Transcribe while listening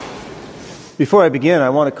Before I begin,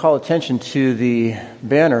 I want to call attention to the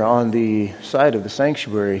banner on the side of the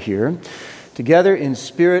sanctuary here. Together in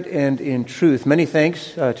spirit and in truth. Many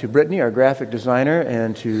thanks to Brittany, our graphic designer,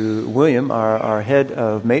 and to William, our head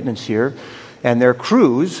of maintenance here, and their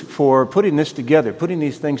crews for putting this together. Putting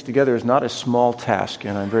these things together is not a small task,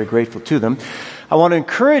 and I'm very grateful to them. I want to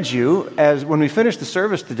encourage you, as when we finish the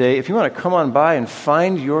service today, if you want to come on by and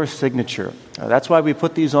find your signature. That's why we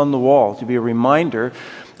put these on the wall, to be a reminder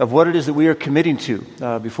of what it is that we are committing to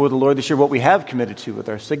before the Lord this year, what we have committed to with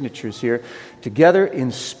our signatures here. Together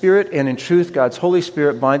in spirit and in truth, God's Holy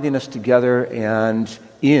Spirit binding us together and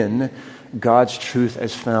in God's truth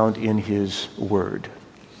as found in His Word.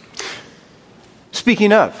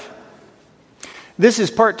 Speaking of, this is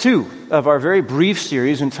part 2 of our very brief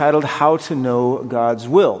series entitled How to Know God's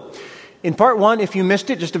Will. In part 1, if you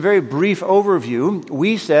missed it, just a very brief overview,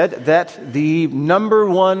 we said that the number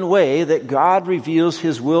one way that God reveals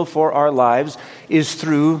His will for our lives is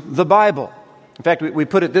through the Bible. In fact, we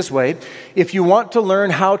put it this way: if you want to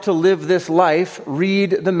learn how to live this life,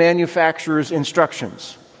 read the manufacturer's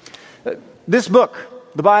instructions. This book,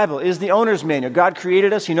 the Bible, is the owner's manual. God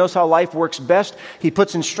created us. He knows how life works best. He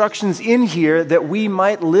puts instructions in here that we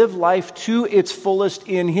might live life to its fullest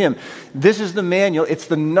in Him. This is the manual. It's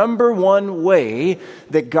the number one way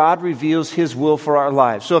that God reveals His will for our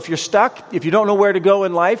lives. So if you're stuck, if you don't know where to go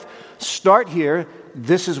in life, start here.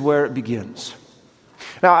 This is where it begins.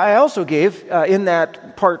 Now, I also gave, in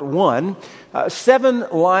that part 1, 7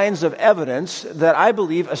 lines of evidence that I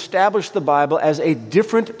believe establish the Bible as a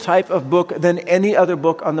different type of book than any other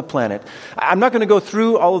book on the planet. I'm not going to go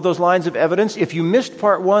through all of those lines of evidence. If you missed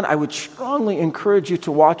part 1, I would strongly encourage you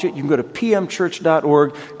to watch it. You can go to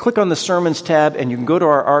pmchurch.org, click on the Sermons tab, and you can go to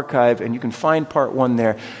our archive, and you can find part 1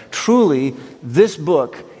 there. Truly, this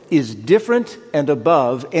book is different and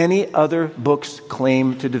above any other book's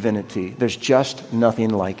claim to divinity. There's just nothing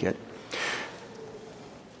like it.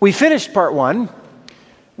 We finished part 1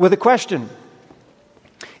 with a question.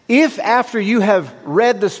 If after you have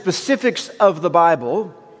read the specifics of the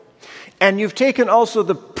Bible, and you've taken also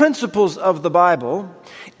the principles of the Bible,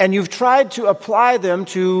 and you've tried to apply them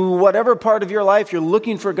to whatever part of your life you're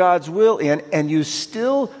looking for God's will in, and you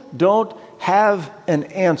still don't have an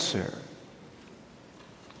answer,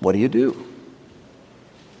 what do?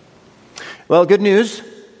 Well, good news.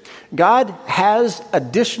 God has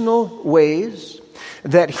additional ways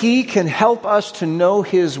that He can help us to know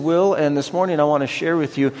His will. And this morning I want to share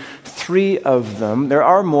with you 3 of them. There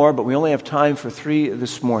are more, but we only have time for 3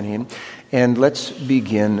 this morning. And let's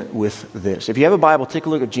begin with this. If you have a Bible, take a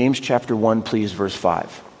look at James chapter 1, please, verse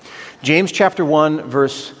 5. James chapter 1,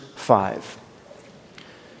 verse 5.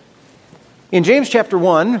 In James chapter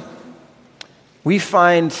 1, we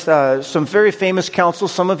find some very famous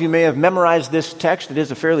counsels. Some of you may have memorized this text. It is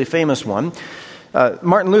a fairly famous one.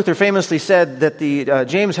 Martin Luther famously said that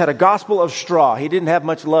James had a gospel of straw. He didn't have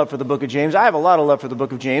much love for the book of James. I have a lot of love for the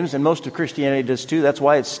book of James, and most of Christianity does too. That's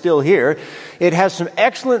why it's still here. It has some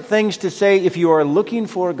excellent things to say if you are looking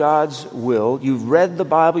for God's will. You've read the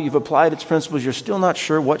Bible, you've applied its principles, you're still not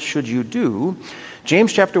sure what should you do.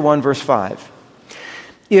 James chapter 1, verse 5.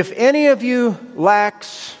 If any of you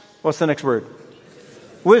lacks, what's the next word?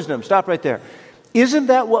 Wisdom. Stop right there. Isn't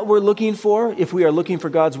that what we're looking for if we are looking for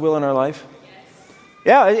God's will in our life?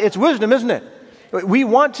 Yeah, it's wisdom, isn't it? We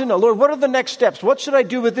want to know, Lord, what are the next steps? What should I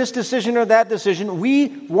do with this decision or that decision? We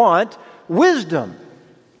want wisdom.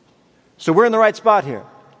 So we're in the right spot here.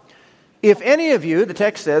 If any of you, the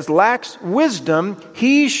text says, lacks wisdom,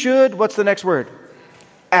 he should, what's the next word?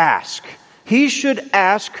 Ask. He should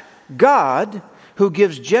ask God, who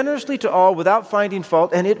gives generously to all without finding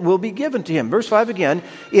fault, and it will be given to him. Verse 5 again,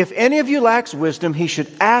 if any of you lacks wisdom, he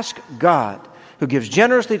should ask God, who gives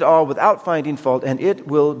generously to all without finding fault, and it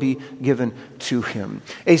will be given to him.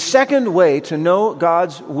 A second way to know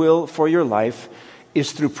God's will for your life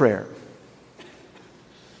is through prayer.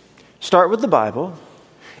 Start with the Bible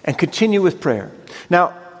and continue with prayer.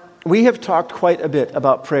 Now, we have talked quite a bit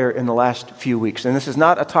about prayer in the last few weeks, and this is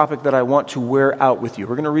not a topic that I want to wear out with you.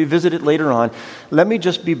 We're going to revisit it later on. Let me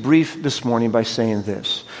just be brief this morning by saying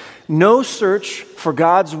this. No search for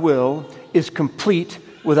God's will is complete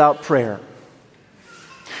without prayer.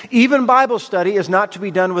 Even Bible study is not to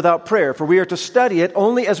be done without prayer, for we are to study it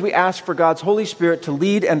only as we ask for God's Holy Spirit to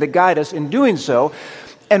lead and to guide us in doing so.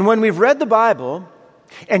 And when we've read the Bible,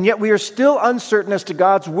 and yet we are still uncertain as to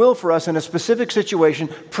God's will for us in a specific situation,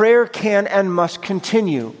 prayer can and must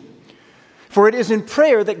continue. For it is in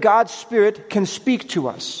prayer that God's Spirit can speak to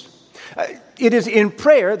us. It is in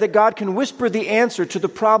prayer that God can whisper the answer to the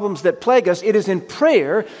problems that plague us. It is in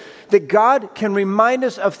prayer That God can remind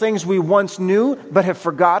us of things we once knew but have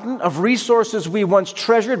forgotten, of resources we once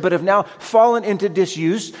treasured but have now fallen into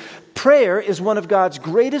disuse. Prayer is one of God's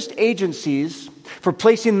greatest agencies for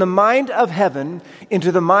placing the mind of heaven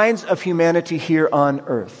into the minds of humanity here on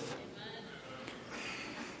earth.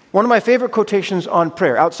 One of my favorite quotations on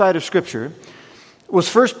prayer outside of Scripture was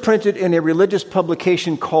first printed in a religious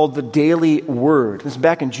publication called The Daily Word. This is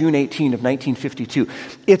back in June 18 of 1952.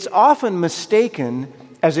 It's often mistaken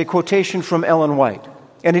as a quotation from Ellen White.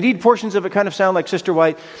 And indeed, portions of it kind of sound like Sister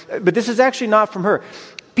White, but this is actually not from her.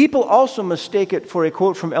 People also mistake it for a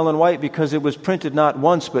quote from Ellen White because it was printed not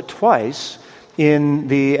once but twice in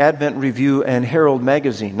the Advent Review and Herald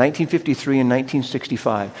magazine, 1953 and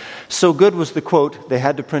 1965. So good was the quote, they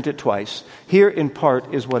had to print it twice. Here, in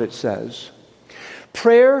part, is what it says.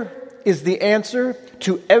 Prayer is the answer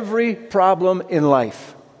to every problem in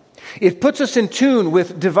life. It puts us in tune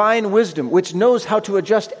with divine wisdom, which knows how to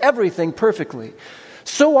adjust everything perfectly.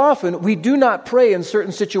 So often, we do not pray in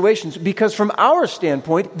certain situations because from our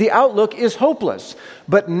standpoint, the outlook is hopeless.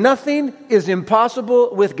 But nothing is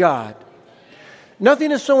impossible with God.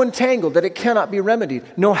 Nothing is so entangled that it cannot be remedied.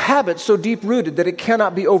 No habit so deep-rooted that it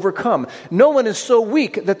cannot be overcome. No one is so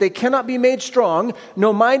weak that they cannot be made strong.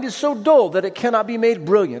 No mind is so dull that it cannot be made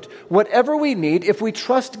brilliant. Whatever we need, if we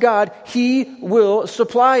trust God, He will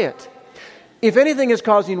supply it. If anything is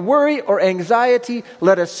causing worry or anxiety,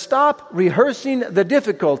 let us stop rehearsing the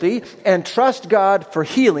difficulty and trust God for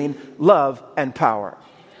healing, love, and power.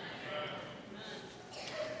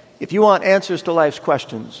 If you want answers to life's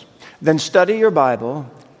questions, then study your Bible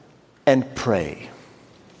and pray.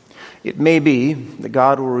 It may be that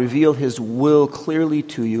God will reveal His will clearly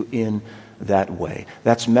to you in that way.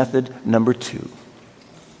 That's method number 2.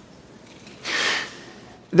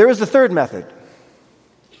 There is a third method.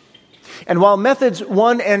 And while methods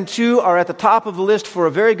 1 and 2 are at the top of the list for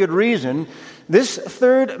a very good reason, this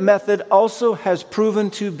third method also has proven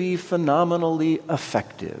to be phenomenally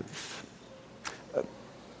effective.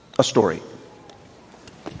 A story.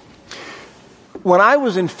 When I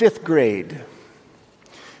was in 5th grade,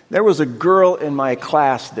 there was a girl in my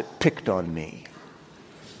class that picked on me.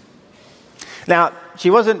 Now, she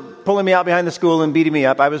wasn't pulling me out behind the school and beating me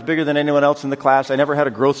up. I was bigger than anyone else in the class. I never had a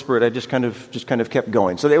growth spurt. I just kind of kept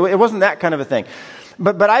going. So it wasn't that kind of a thing.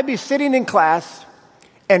 But I'd be sitting in class,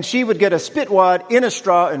 and she would get a spit wad in a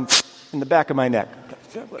straw and in the back of my neck.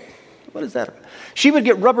 What is that? She would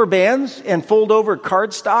get rubber bands and fold over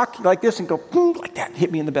cardstock like this and go boom, like that,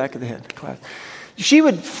 hit me in the back of the head. Class. She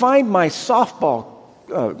would find my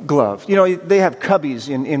softball glove. You know, they have cubbies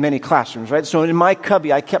in many classrooms, right? So in my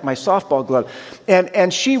cubby, I kept my softball glove.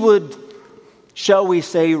 And she would, shall we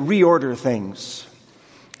say, reorder things.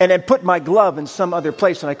 And then put my glove in some other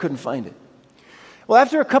place, and I couldn't find it. Well,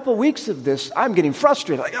 after a couple weeks of this, I'm getting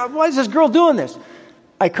frustrated. Like, why is this girl doing this?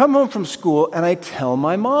 I come home from school, and I tell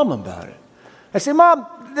my mom about it. I say, Mom,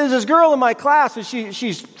 there's this girl in my class, and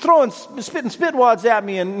she's throwing spit wads at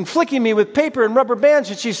me and flicking me with paper and rubber bands,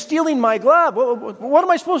 and she's stealing my glove. What am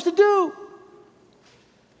I supposed to do?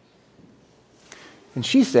 And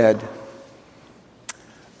she said,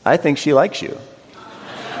 I think she likes you.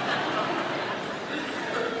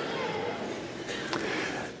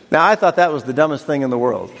 Now, I thought that was the dumbest thing in the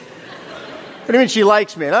world. What do you mean she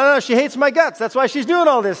likes me? No, she hates my guts. That's why she's doing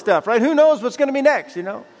all this stuff, right? Who knows what's going to be next, you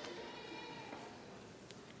know?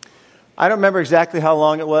 I don't remember exactly how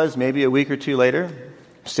long it was, maybe a week or two later,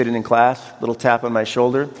 sitting in class, little tap on my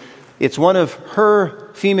shoulder. It's one of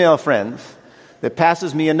her female friends that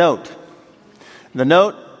passes me a note. The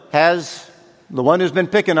note has the one who's been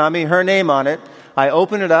picking on me, her name on it. I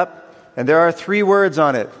open it up, and there are 3 words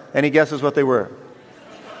on it. Any guesses what they were?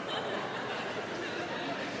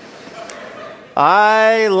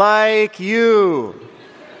 I like you.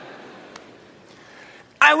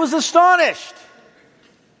 I was astonished.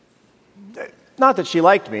 Not that she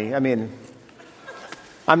liked me. I mean,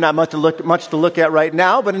 I'm not much to look at right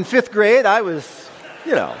now, but in 5th grade, I was,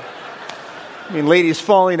 ladies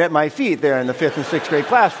falling at my feet there in the 5th and 6th grade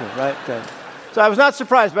classroom, right? So I was not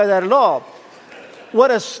surprised by that at all. What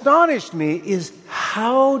astonished me is,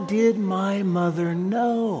 how did my mother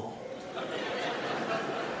know?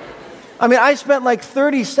 I mean, I spent like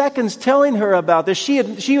 30 seconds telling her about this. She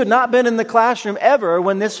had not been in the classroom ever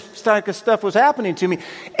when this type of stuff was happening to me.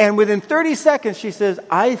 And within 30 seconds, she says,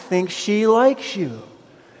 I think she likes you.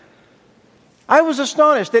 I was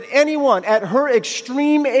astonished that anyone at her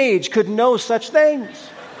extreme age could know such things.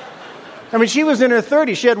 I mean, she was in her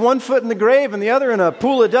 30s. She had one foot in the grave and the other in a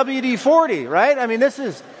pool of WD-40, right? I mean,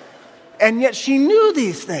 and yet she knew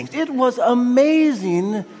these things. It was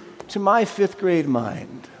amazing to my 5th grade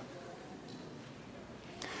mind.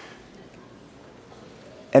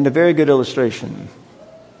 and a very good illustration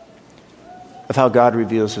of how God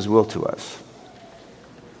reveals his will to us.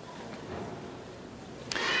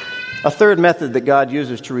 A third method that God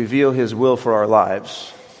uses to reveal his will for our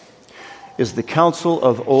lives is the counsel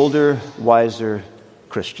of older, wiser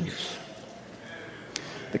Christians.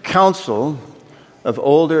 The counsel of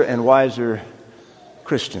older and wiser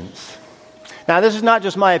Christians. Now, this is not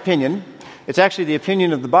just my opinion. It's actually the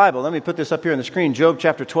opinion of the Bible. Let me put this up here on the screen. Job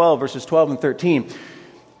chapter 12, verses 12 and 13.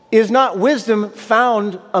 Is not wisdom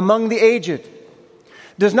found among the aged?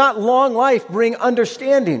 Does not long life bring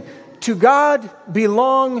understanding? To God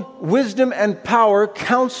belong wisdom and power,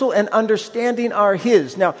 counsel and understanding are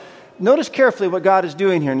his. Now, notice carefully what God is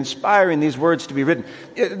doing here and inspiring these words to be written.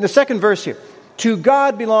 In the second verse here, to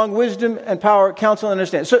God belong wisdom and power, counsel and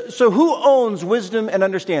understanding. So who owns wisdom and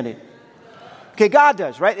understanding? Okay, God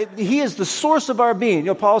does, right? He is the source of our being. You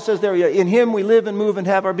know, Paul says there, in him we live and move and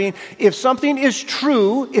have our being. If something is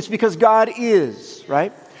true, it's because God is,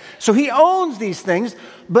 right? So he owns these things,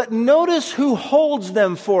 but notice who holds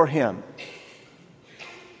them for him.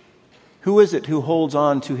 Who is it who holds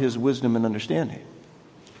on to his wisdom and understanding?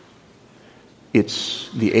 It's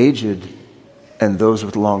the aged and those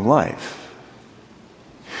with long life.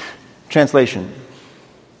 Translation.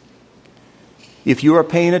 If you are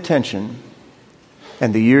paying attention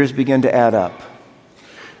and the years begin to add up,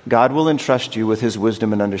 God will entrust you with his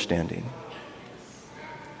wisdom and understanding.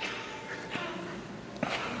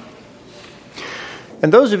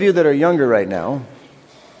 And those of you that are younger right now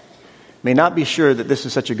may not be sure that this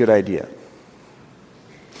is such a good idea.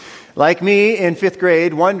 Like me in 5th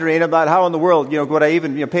grade, wondering about how in the world, would I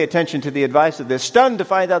even pay attention to the advice of this, stunned to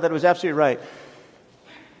find out that it was absolutely right.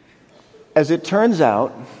 As it turns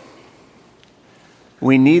out,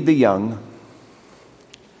 we need the young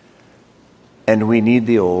and we need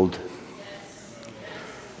the old,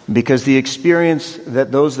 because the experience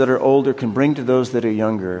that those that are older can bring to those that are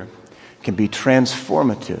younger can be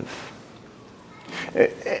transformative.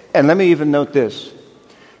 And let me even note this.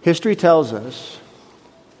 History tells us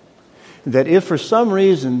that if for some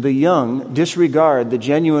reason the young disregard the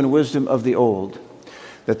genuine wisdom of the old,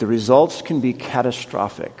 that the results can be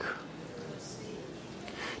catastrophic.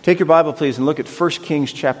 Take your Bible, please, and look at 1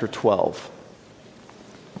 Kings chapter 12.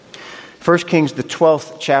 1 Kings, the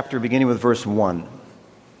 12th chapter, beginning with verse 1.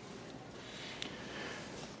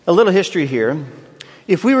 A little history here.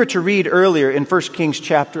 If we were to read earlier in 1 Kings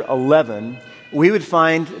chapter 11, we would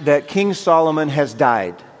find that King Solomon has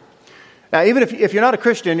died. Now, even if you're not a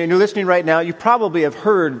Christian and you're listening right now, you probably have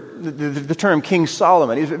heard the term King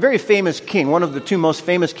Solomon. He's a very famous king, one of the two most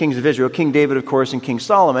famous kings of Israel, King David, of course, and King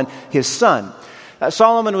Solomon, his son.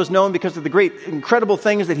 Solomon was known because of the great, incredible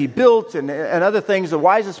things that he built and other things, the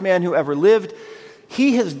wisest man who ever lived.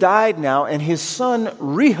 He has died now, and his son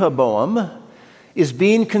Rehoboam is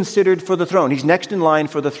being considered for the throne. He's next in line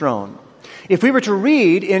for the throne. If we were to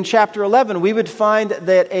read in chapter 11, we would find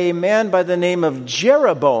that a man by the name of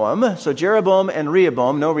Jeroboam, so Jeroboam and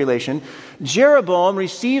Rehoboam, no relation, Jeroboam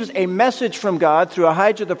receives a message from God through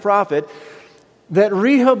Ahijah the prophet that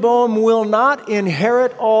Rehoboam will not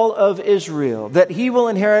inherit all of Israel, that he will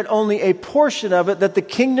inherit only a portion of it, that the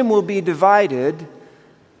kingdom will be divided.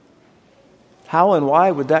 How and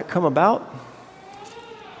why would that come about?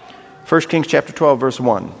 1 Kings chapter 12, verse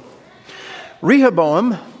 1.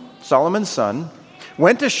 Rehoboam, Solomon's son,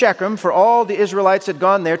 went to Shechem, for all the Israelites had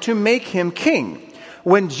gone there, to make him king.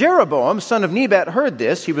 When Jeroboam, son of Nebat, heard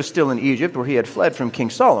this, he was still in Egypt, where he had fled from King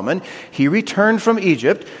Solomon. He returned from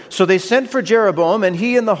Egypt. So they sent for Jeroboam, and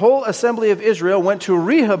he and the whole assembly of Israel went to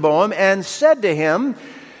Rehoboam and said to him,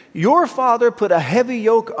 "Your father put a heavy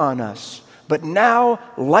yoke on us, but now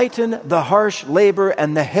lighten the harsh labor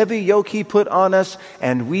and the heavy yoke he put on us,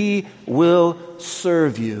 and we will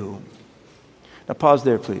serve you." Now pause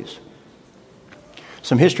there, please.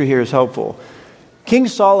 Some history here is helpful. King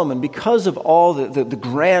Solomon, because of all the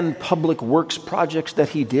grand public works projects that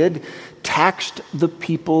he did, taxed the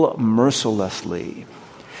people mercilessly.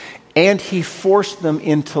 And he forced them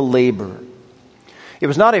into labor. It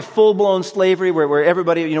was not a full-blown slavery where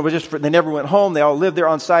everybody, they never went home, they all lived there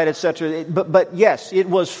on site, etc. But yes, it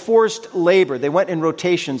was forced labor. They went in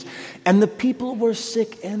rotations. And the people were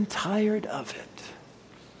sick and tired of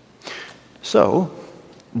it. So,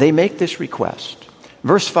 they make this request.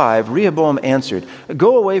 Verse 5, Rehoboam answered,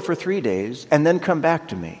 "Go away for 3 days and then come back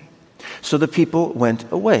to me." So the people went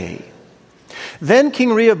away. Then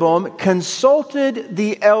King Rehoboam consulted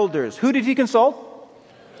the elders. Who did he consult?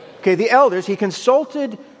 Okay, the elders. He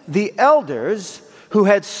consulted the elders who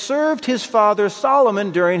had served his father Solomon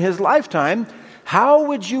during his lifetime. "How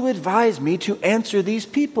would you advise me to answer these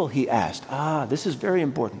people?" he asked. This is very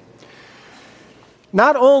important.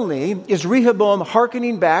 Not only is Rehoboam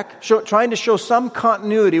hearkening back, trying to show some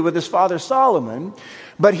continuity with his father Solomon,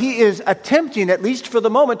 but he is attempting, at least for the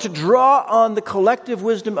moment, to draw on the collective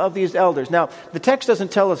wisdom of these elders. Now, the text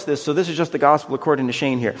doesn't tell us this, so this is just the gospel according to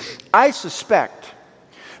Shane here. I suspect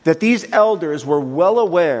that these elders were well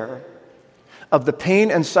aware of the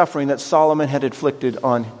pain and suffering that Solomon had inflicted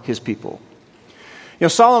on his people. You know,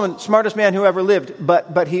 Solomon, smartest man who ever lived,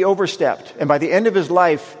 but he overstepped. And by the end of his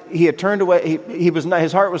life, he had turned away.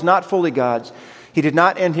 His heart was not fully God's. He did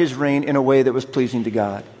not end his reign in a way that was pleasing to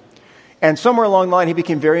God. And somewhere along the line, he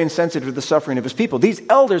became very insensitive to the suffering of his people. These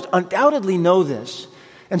elders undoubtedly know this.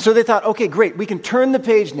 And so they thought, okay, great, we can turn the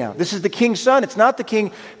page now. This is the king's son. It's not the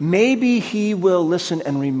king. Maybe he will listen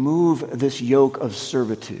and remove this yoke of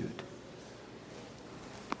servitude.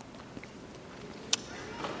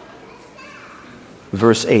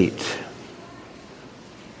 Verse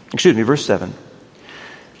 7.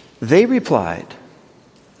 They replied,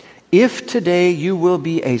 "If today you will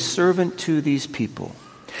be a servant to these people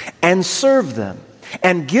and serve them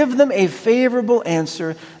and give them a favorable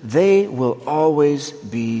answer, they will always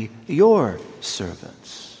be your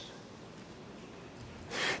servants."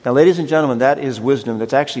 Now, ladies and gentlemen, that is wisdom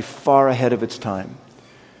that's actually far ahead of its time.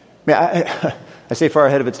 I say far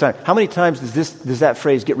ahead of its time. How many times does that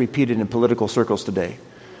phrase get repeated in political circles today?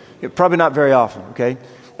 Probably not very often, okay?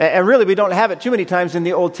 And really, we don't have it too many times in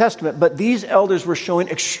the Old Testament, but these elders were showing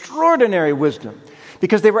extraordinary wisdom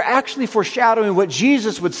because they were actually foreshadowing what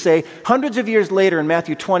Jesus would say hundreds of years later in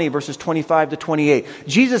Matthew 20, verses 25 to 28.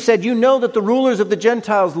 Jesus said, "You know that the rulers of the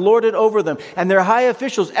Gentiles lord it over them, and their high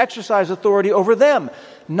officials exercise authority over them.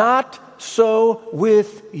 Not so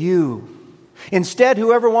with you. Instead,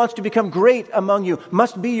 whoever wants to become great among you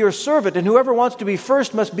must be your servant, and whoever wants to be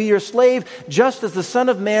first must be your slave, just as the Son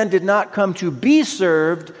of Man did not come to be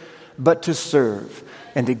served, but to serve,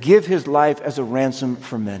 and to give his life as a ransom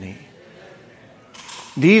for many."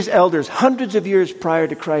 These elders, hundreds of years prior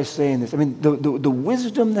to Christ saying this, I mean, the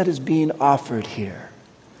wisdom that is being offered here.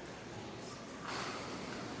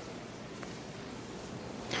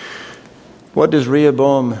 What does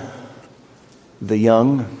Rehoboam the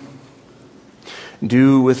young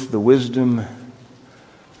do with the wisdom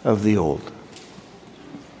of the old?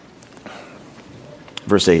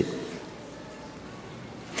 Verse 8.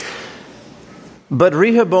 But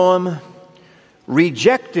Rehoboam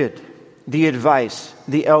rejected the advice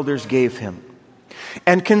the elders gave him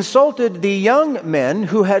and consulted the young men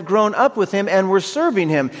who had grown up with him and were serving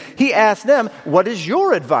him. He asked them, "What is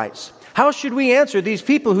your advice? How should we answer these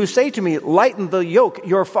people who say to me, 'Lighten the yoke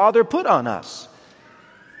your father put on us'?"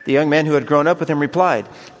 The young men who had grown up with him replied,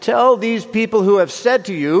 "Tell these people who have said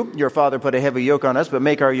to you, 'Your father put a heavy yoke on us, but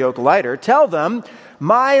make our yoke lighter,' tell them,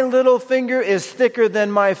 'My little finger is thicker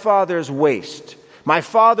than my father's waist. My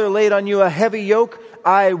father laid on you a heavy yoke,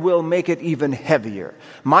 I will make it even heavier.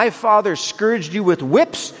 My father scourged you with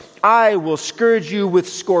whips, I will scourge you with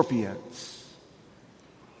scorpions.'"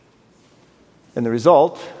 And the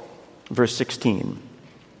result, verse 16.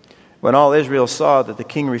 When all Israel saw that the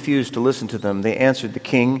king refused to listen to them, they answered the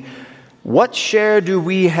king, "What share do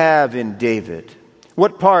we have in David?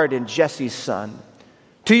 What part in Jesse's son?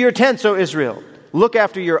 To your tents, O Israel. Look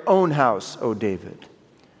after your own house, O David."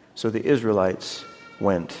 So the Israelites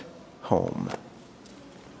went home.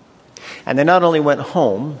 And they not only went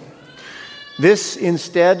home, this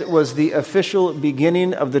instead was the official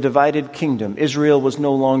beginning of the divided kingdom. Israel was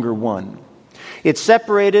no longer one. It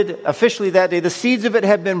separated officially that day. The seeds of it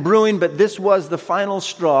had been brewing, but this was the final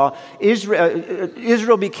straw.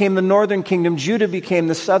 Israel became the northern kingdom. Judah became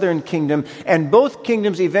the southern kingdom. And both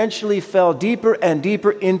kingdoms eventually fell deeper and deeper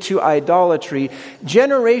into idolatry.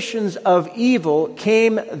 Generations of evil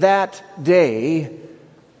came that day,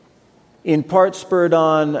 in part spurred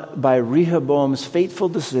on by Rehoboam's fateful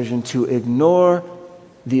decision to ignore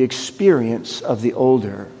the experience of the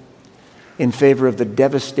older in favor of the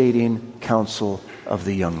devastating counsel of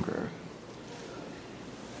the younger.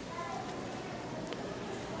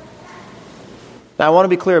 Now, I want to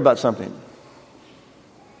be clear about something.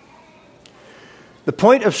 The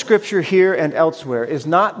point of Scripture here and elsewhere is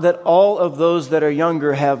not that all of those that are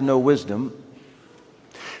younger have no wisdom,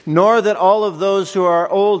 nor that all of those who are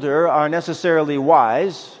older are necessarily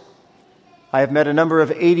wise. I have met a number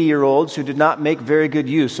of 80-year-olds who did not make very good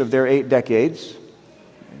use of their 8 decades.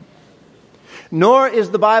 Nor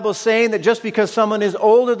is the Bible saying that just because someone is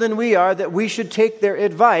older than we are, that we should take their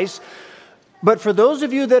advice. But for those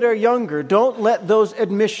of you that are younger, don't let those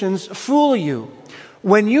admissions fool you.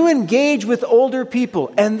 When you engage with older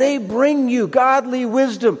people and they bring you godly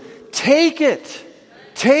wisdom, take it.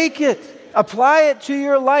 Take it. Apply it to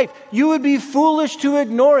your life. You would be foolish to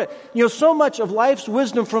ignore it. So much of life's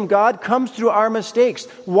wisdom from God comes through our mistakes.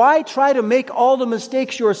 Why try to make all the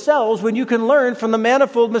mistakes yourselves when you can learn from the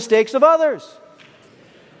manifold mistakes of others?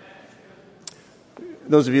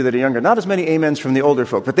 Those of you that are younger, not as many amens from the older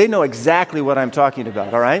folk, but they know exactly what I'm talking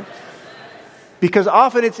about, all right? Because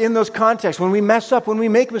often it's in those contexts, when we mess up, when we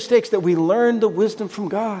make mistakes, that we learn the wisdom from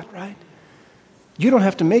God, right? You don't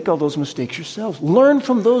have to make all those mistakes yourselves. Learn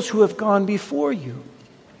from those who have gone before you.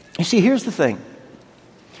 You see, here's the thing.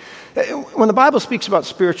 When the Bible speaks about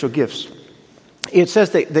spiritual gifts, it says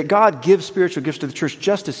that God gives spiritual gifts to the church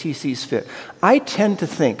just as He sees fit. I tend to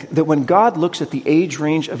think that when God looks at the age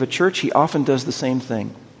range of a church, He often does the same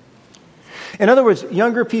thing. In other words,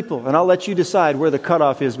 younger people, and I'll let you decide where the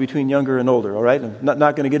cutoff is between younger and older, all right? I'm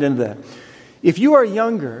not going to get into that. If you are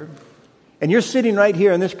younger, and you're sitting right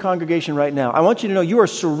here in this congregation right now, I want you to know you are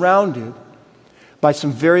surrounded by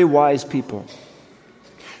some very wise people.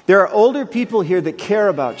 There are older people here that care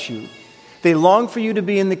about you. They long for you to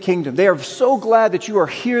be in the kingdom. They are so glad that you are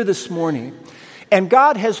here this morning. And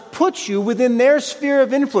God has put you within their sphere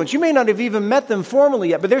of influence. You may not have even met them formally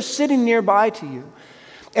yet, but they're sitting nearby to you.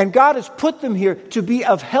 And God has put them here to be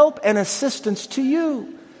of help and assistance to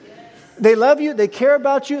you. They love you. They care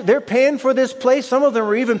about you. They're paying for this place. Some of them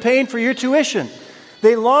are even paying for your tuition.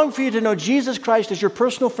 They long for you to know Jesus Christ as your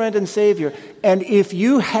personal friend and Savior. And if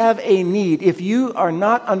you have a need, if you are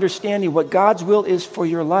not understanding what God's will is for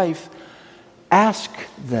your life, ask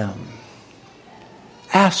them.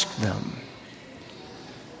 Ask them.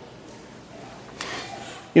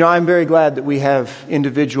 I'm very glad that we have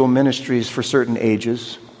individual ministries for certain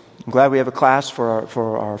ages. I'm glad we have a class for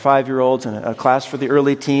our 5-year-olds and a class for the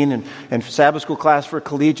early teen and Sabbath school class for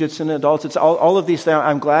collegiates and adults. It's all of these things.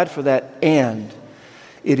 I'm glad for that. And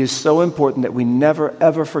it is so important that we never,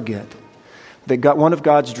 ever forget that one of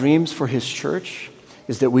God's dreams for His church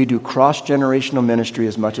is that we do cross-generational ministry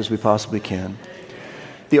as much as we possibly can.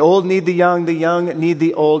 The old need the young need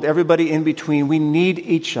the old, everybody in between. We need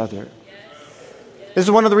each other. This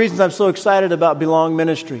is one of the reasons I'm so excited about Belong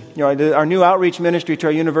Ministry. Our new outreach ministry to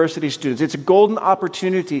our university students. It's a golden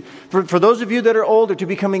opportunity for those of you that are older to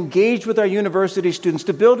become engaged with our university students,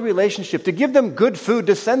 to build a relationship, to give them good food,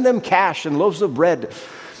 to send them cash and loaves of bread.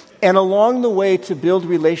 And along the way to build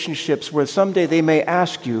relationships where someday they may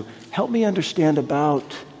ask you, help me understand about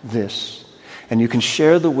this. And you can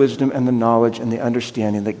share the wisdom and the knowledge and the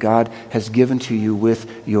understanding that God has given to you with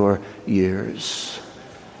your years.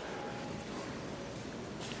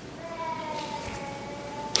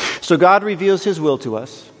 So God reveals His will to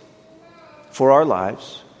us for our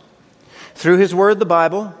lives through His Word, the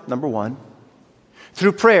Bible, number one,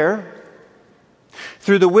 through prayer,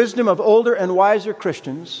 through the wisdom of older and wiser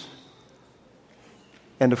Christians,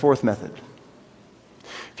 and a fourth method.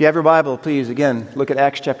 If you have your Bible, please, again, look at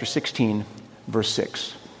Acts chapter 16, verse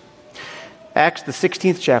 6. Acts, the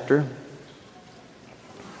 16th chapter,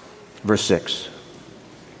 verse 6.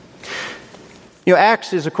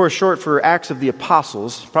 Acts is, of course, short for Acts of the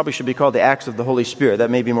Apostles. Probably should be called the Acts of the Holy Spirit.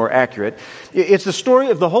 That may be more accurate. It's the story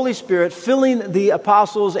of the Holy Spirit filling the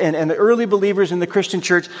apostles and the early believers in the Christian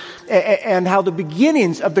church and how the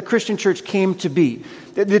beginnings of the Christian church came to be.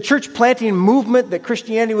 The church planting movement that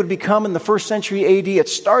Christianity would become in the first century AD, it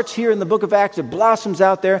starts here in the book of Acts. It blossoms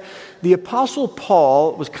out there. The Apostle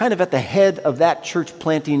Paul was kind of at the head of that church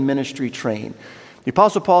planting ministry train. The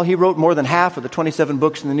Apostle Paul, he wrote more than half of the 27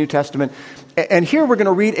 books in the New Testament. And here we're going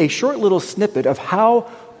to read a short little snippet of how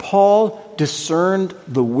Paul discerned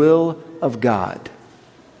the will of God.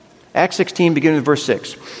 Acts 16, beginning with verse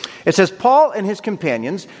 6. It says, Paul and his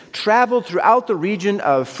companions traveled throughout the region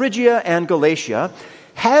of Phrygia and Galatia,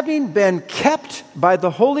 having been kept by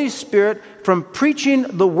the Holy Spirit from preaching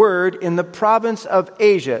the word in the province of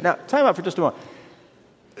Asia. Now, time out for just a moment.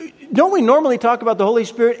 Don't we normally talk about the Holy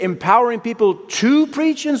Spirit empowering people to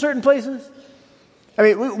preach in certain places? I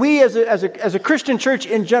mean, we as a Christian church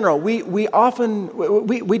in general, we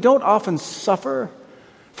don't often suffer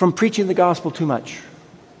from preaching the gospel too much.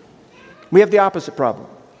 We have the opposite problem.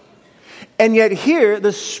 And yet here,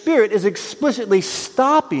 the Spirit is explicitly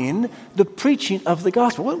stopping the preaching of the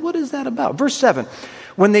gospel. What is that about? Verse 7.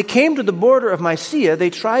 When they came to the border of Mysia, they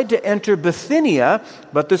tried to enter Bithynia,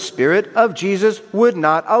 but the Spirit of Jesus would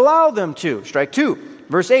not allow them to. Strike 2,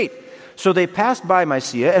 verse 8. So they passed by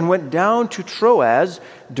Mysia and went down to Troas.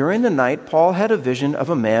 During the night, Paul had a vision of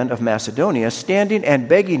a man of Macedonia standing and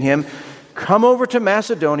begging him, come over to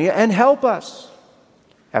Macedonia and help us.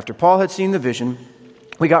 After Paul had seen the vision,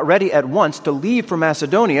 we got ready at once to leave for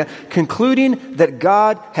Macedonia, concluding that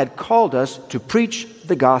God had called us to preach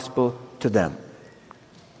the gospel to them.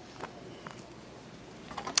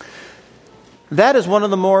 That is one of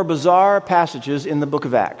the more bizarre passages in the book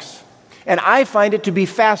of Acts. And I find it to be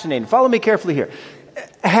fascinating. Follow me carefully here.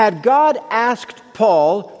 Had God asked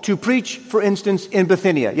Paul to preach, for instance, in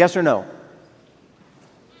Bithynia? Yes or no?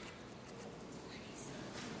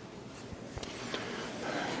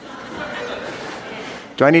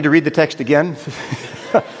 Do I need to read the text again?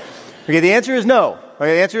 Okay, the answer is no.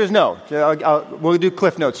 Okay, the answer is no. We'll do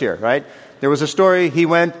cliff notes here, right? There was a story, he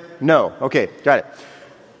went, no. Okay, got it.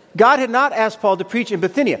 God had not asked Paul to preach in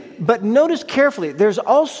Bithynia. But notice carefully, there's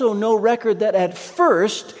also no record that at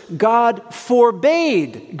first God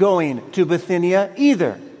forbade going to Bithynia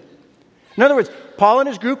either. In other words, Paul and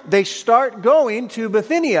his group, they start going to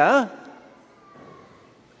Bithynia.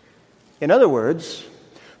 In other words,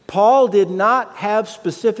 Paul did not have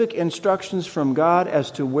specific instructions from God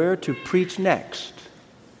as to where to preach next.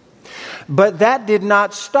 But that did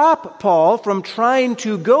not stop Paul from trying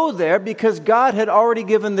to go there because God had already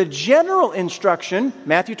given the general instruction,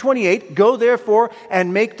 Matthew 28, go therefore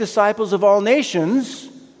and make disciples of all nations.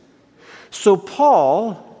 So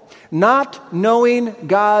Paul, not knowing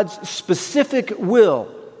God's specific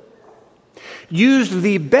will, used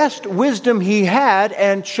the best wisdom he had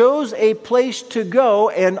and chose a place to go,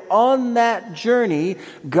 and on that journey,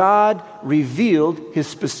 God revealed his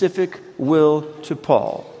specific will to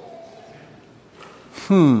Paul.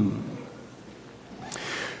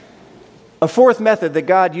 A fourth method that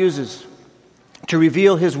God uses to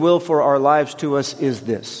reveal his will for our lives to us is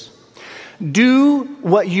this. Do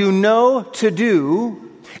what you know to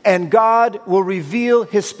do, and God will reveal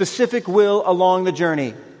his specific will along the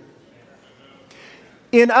journey.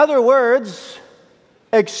 In other words,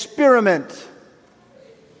 experiment.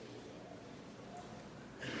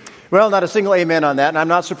 Well, not a single amen on that, and I'm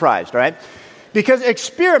not surprised, right? Because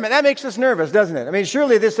experiment, that makes us nervous, doesn't it? I mean,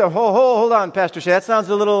 surely this, hold on, Pastor Shay, that sounds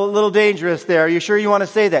a little dangerous there. Are you sure you want to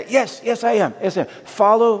say that? Yes, I am. Yes, I am.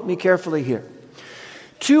 Follow me carefully here.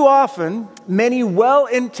 Too often, many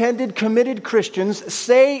well-intended, committed Christians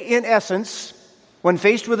say in essence, when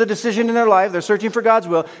faced with a decision in their life, they're searching for God's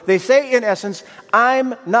will, they say in essence,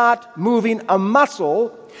 I'm not moving a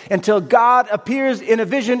muscle until God appears in a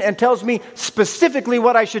vision and tells me specifically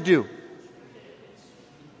what I should do.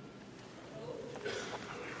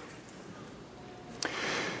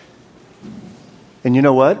 And you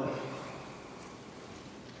know what?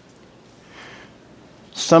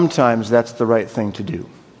 Sometimes that's the right thing to do.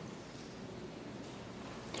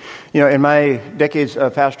 You know, in my decades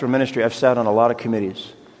of pastoral ministry, I've sat on a lot of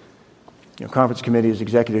committees. You know, conference committees,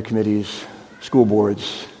 executive committees, school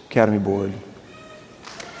boards, academy board.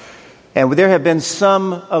 And there have been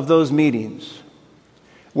some of those meetings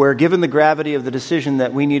where, given the gravity of the decision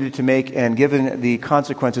that we needed to make and given the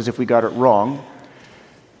consequences if we got it wrong,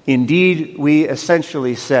 indeed, we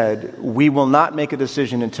essentially said, we will not make a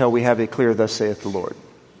decision until we have a clear thus saith the Lord.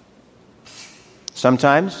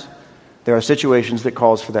 Sometimes there are situations that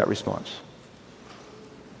calls for that response.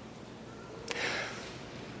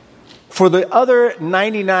 For the other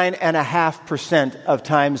 99.5% of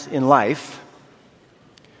times in life,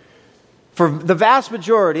 for the vast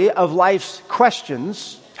majority of life's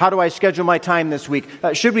questions, how do I schedule my time this week?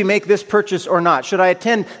 Should we make this purchase or not? Should I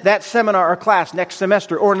attend that seminar or class next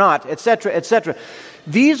semester or not? Etc., etc.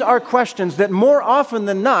 These are questions that more often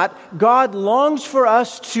than not, God longs for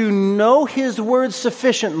us to know his word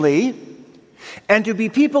sufficiently and to be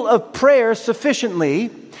people of prayer sufficiently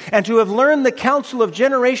and to have learned the counsel of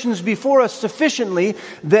generations before us sufficiently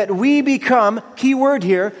that we become, key word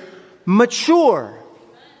here, mature,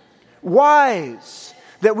 wise,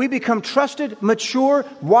 that we become trusted, mature,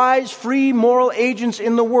 wise, free, moral agents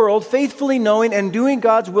in the world, faithfully knowing and doing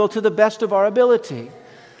God's will to the best of our ability.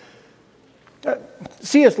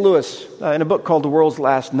 C.S. Lewis, in a book called The World's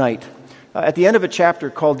Last Night, at the end of a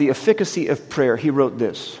chapter called The Efficacy of Prayer, he wrote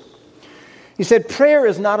this. He said, prayer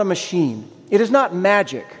is not a machine. It is not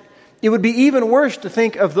magic. It would be even worse to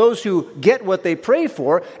think of those who get what they pray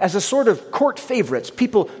for as a sort of court favorites,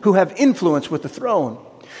 people who have influence with the throne.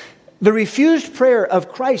 The refused prayer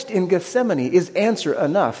of Christ in Gethsemane is answer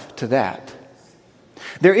enough to that.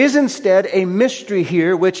 There is instead a mystery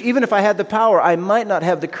here which, even if I had the power, I might not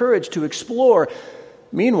have the courage to explore.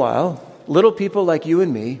 Meanwhile, little people like you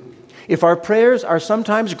and me, if our prayers are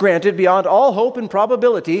sometimes granted beyond all hope and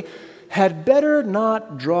probability, had better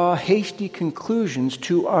not draw hasty conclusions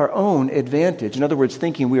to our own advantage. In other words,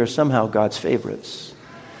 thinking we are somehow God's favorites.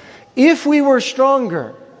 If we were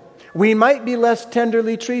stronger, we might be less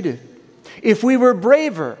tenderly treated. If we were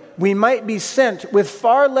braver, we might be sent with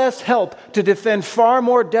far less help to defend far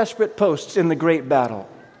more desperate posts in the great battle.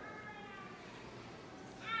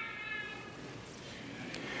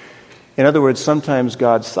 In other words, sometimes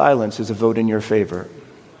God's silence is a vote in your favor.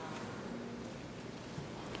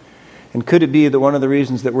 And could it be that one of the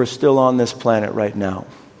reasons that we're still on this planet right now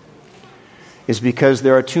is because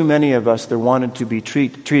there are too many of us that wanted to be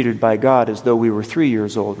treated by God as though we were 3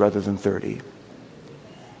 years old rather than 30.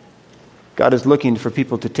 God is looking for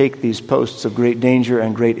people to take these posts of great danger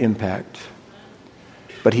and great impact.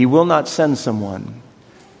 But He will not send someone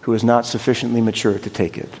who is not sufficiently mature to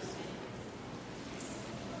take it.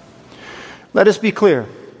 Let us be clear.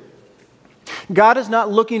 God is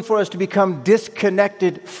not looking for us to become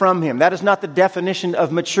disconnected from Him. That is not the definition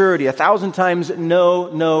of maturity. 1,000 times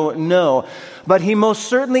no, no, no. But He most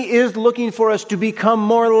certainly is looking for us to become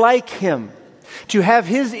more like Him, to have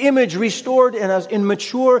His image restored in us in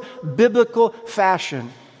mature biblical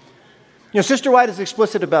fashion. You know, Sister White is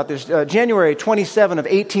explicit about this. January 27 of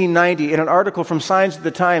 1890, in an article from Signs of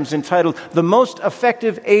the Times entitled, "The Most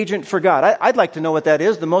Effective Agent for God." I'd like to know what that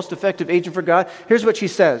is, the most effective agent for God. Here's what she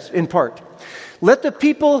says, in part. "Let the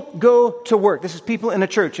people go to work." This is people in a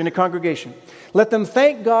church, in a congregation. "Let them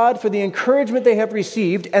thank God for the encouragement they have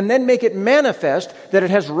received, and then make it manifest that it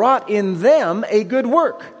has wrought in them a good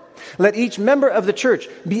work. Let each member of the church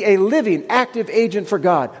be a living, active agent for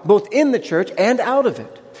God, both in the church and out of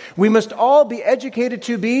it. We must all be educated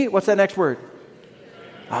to be," what's that next word?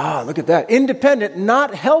 Look at that. "Independent,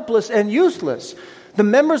 not helpless and useless. The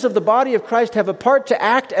members of the body of Christ have a part to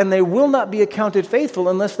act, and they will not be accounted faithful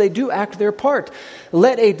unless they do act their part.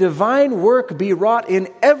 Let a divine work be wrought in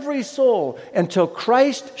every soul until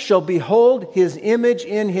Christ shall behold His image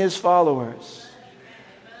in His followers."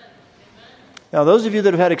 Now, those of you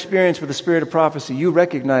that have had experience with the spirit of prophecy, you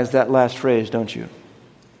recognize that last phrase, don't you?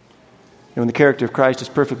 And when the character of Christ is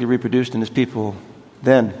perfectly reproduced in His people,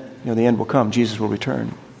 then, the end will come. Jesus will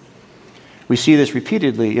return. We see this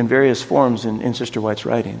repeatedly in various forms in Sister White's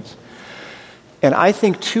writings. And I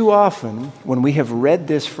think too often, when we have read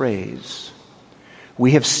this phrase,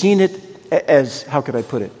 we have seen it as, how could I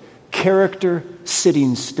put it, character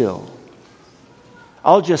sitting still.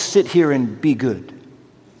 I'll just sit here and be good,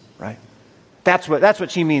 right? That's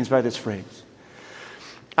what she means by this phrase.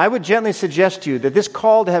 I would gently suggest to you that this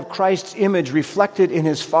call to have Christ's image reflected in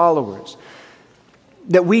His followers,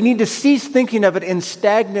 that we need to cease thinking of it in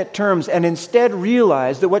stagnant terms and instead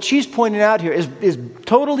realize that what she's pointing out here is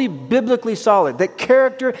totally biblically solid, that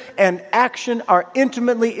character and action are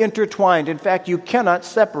intimately intertwined. In fact, you cannot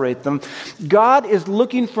separate them. God is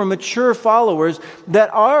looking for mature followers that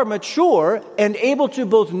are mature and able to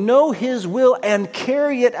both know His will and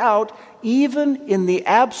carry it out even in the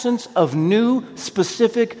absence of new,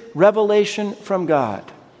 specific revelation from God.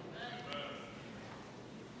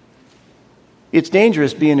 It's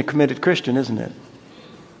dangerous being a committed Christian, isn't it?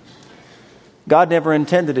 God never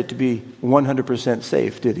intended it to be 100%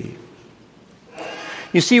 safe, did He?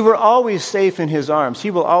 You see, we're always safe in His arms.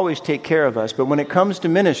 He will always take care of us. But when it comes to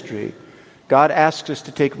ministry, God asks us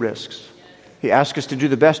to take risks. He asks us to do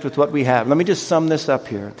the best with what we have. Let me just sum this up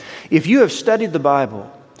here. If you have studied the Bible,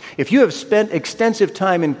 if you have spent extensive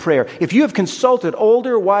time in prayer, if you have consulted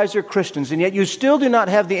older, wiser Christians, and yet you still do not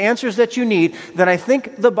have the answers that you need, then I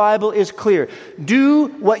think the Bible is clear. Do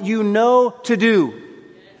what you know to do.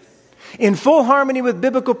 In full harmony with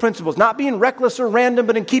biblical principles, not being reckless or random,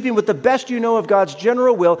 but in keeping with the best you know of God's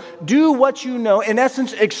general will. Do what you know. In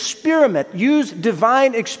essence, experiment. Use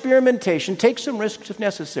divine experimentation. Take some risks if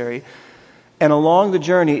necessary. And along the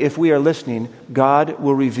journey, if we are listening, God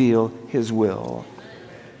will reveal His will.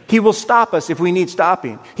 He will stop us if we need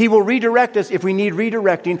stopping. He will redirect us if we need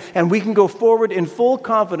redirecting, and we can go forward in full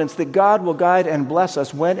confidence that God will guide and bless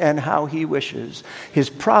us when and how He wishes. His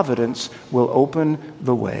providence will open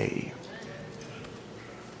the way.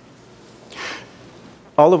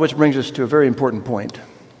 All of which brings us to a very important point.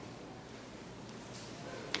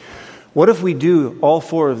 What if we do all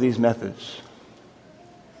four of these methods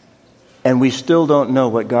and we still don't know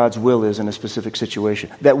what God's will is in a specific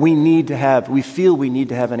situation that we feel we need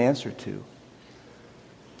to have an answer to?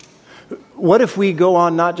 What if we go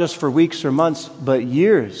on not just for weeks or months, but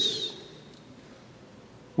years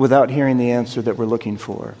without hearing the answer that we're looking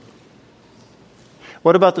for?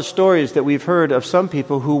 What about the stories that we've heard of some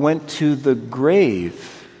people who went to the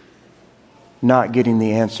grave not getting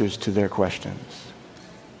the answers to their questions?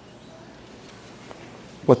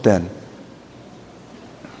 What then?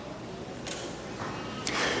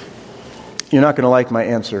 You're not going to like my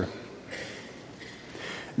answer.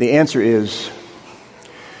 The answer is,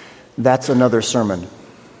 that's another sermon.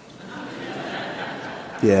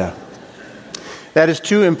 Yeah. That is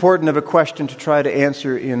too important of a question to try to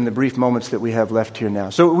answer in the brief moments that we have left here now.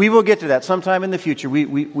 So we will get to that sometime in the future. We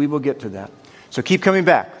will get to that. So keep coming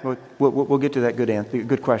back. We'll get to that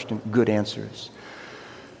good question, good answers.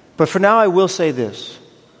 But for now, I will say this.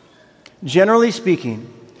 Generally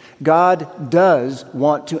speaking, God does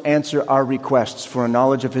want to answer our requests for a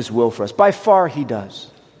knowledge of His will for us. By far, He does.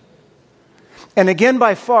 And again,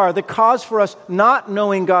 by far, the cause for us not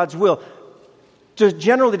knowing God's will just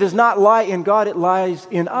generally does not lie in God, it lies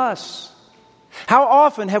in us. How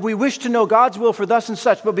often have we wished to know God's will for thus and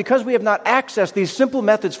such, but because we have not accessed these simple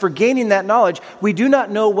methods for gaining that knowledge, we do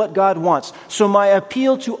not know what God wants. So my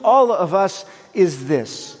appeal to all of us is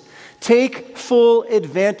this. Take full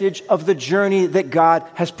advantage of the journey that God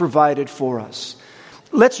has provided for us.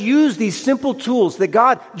 Let's use these simple tools that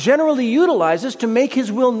God generally utilizes to make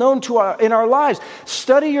His will known in our lives.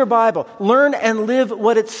 Study your Bible. Learn and live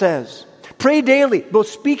what it says. Pray daily, both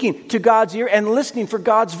speaking to God's ear and listening for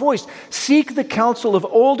God's voice. Seek the counsel of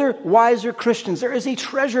older, wiser Christians. There is a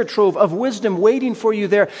treasure trove of wisdom waiting for you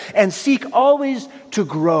there. And seek always to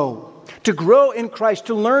grow in Christ,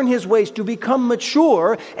 to learn His ways, to become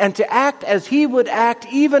mature, and to act as He would act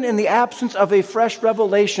even in the absence of a fresh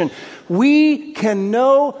revelation. We can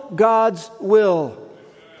know God's will.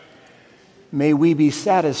 May we be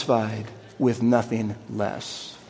satisfied with nothing less.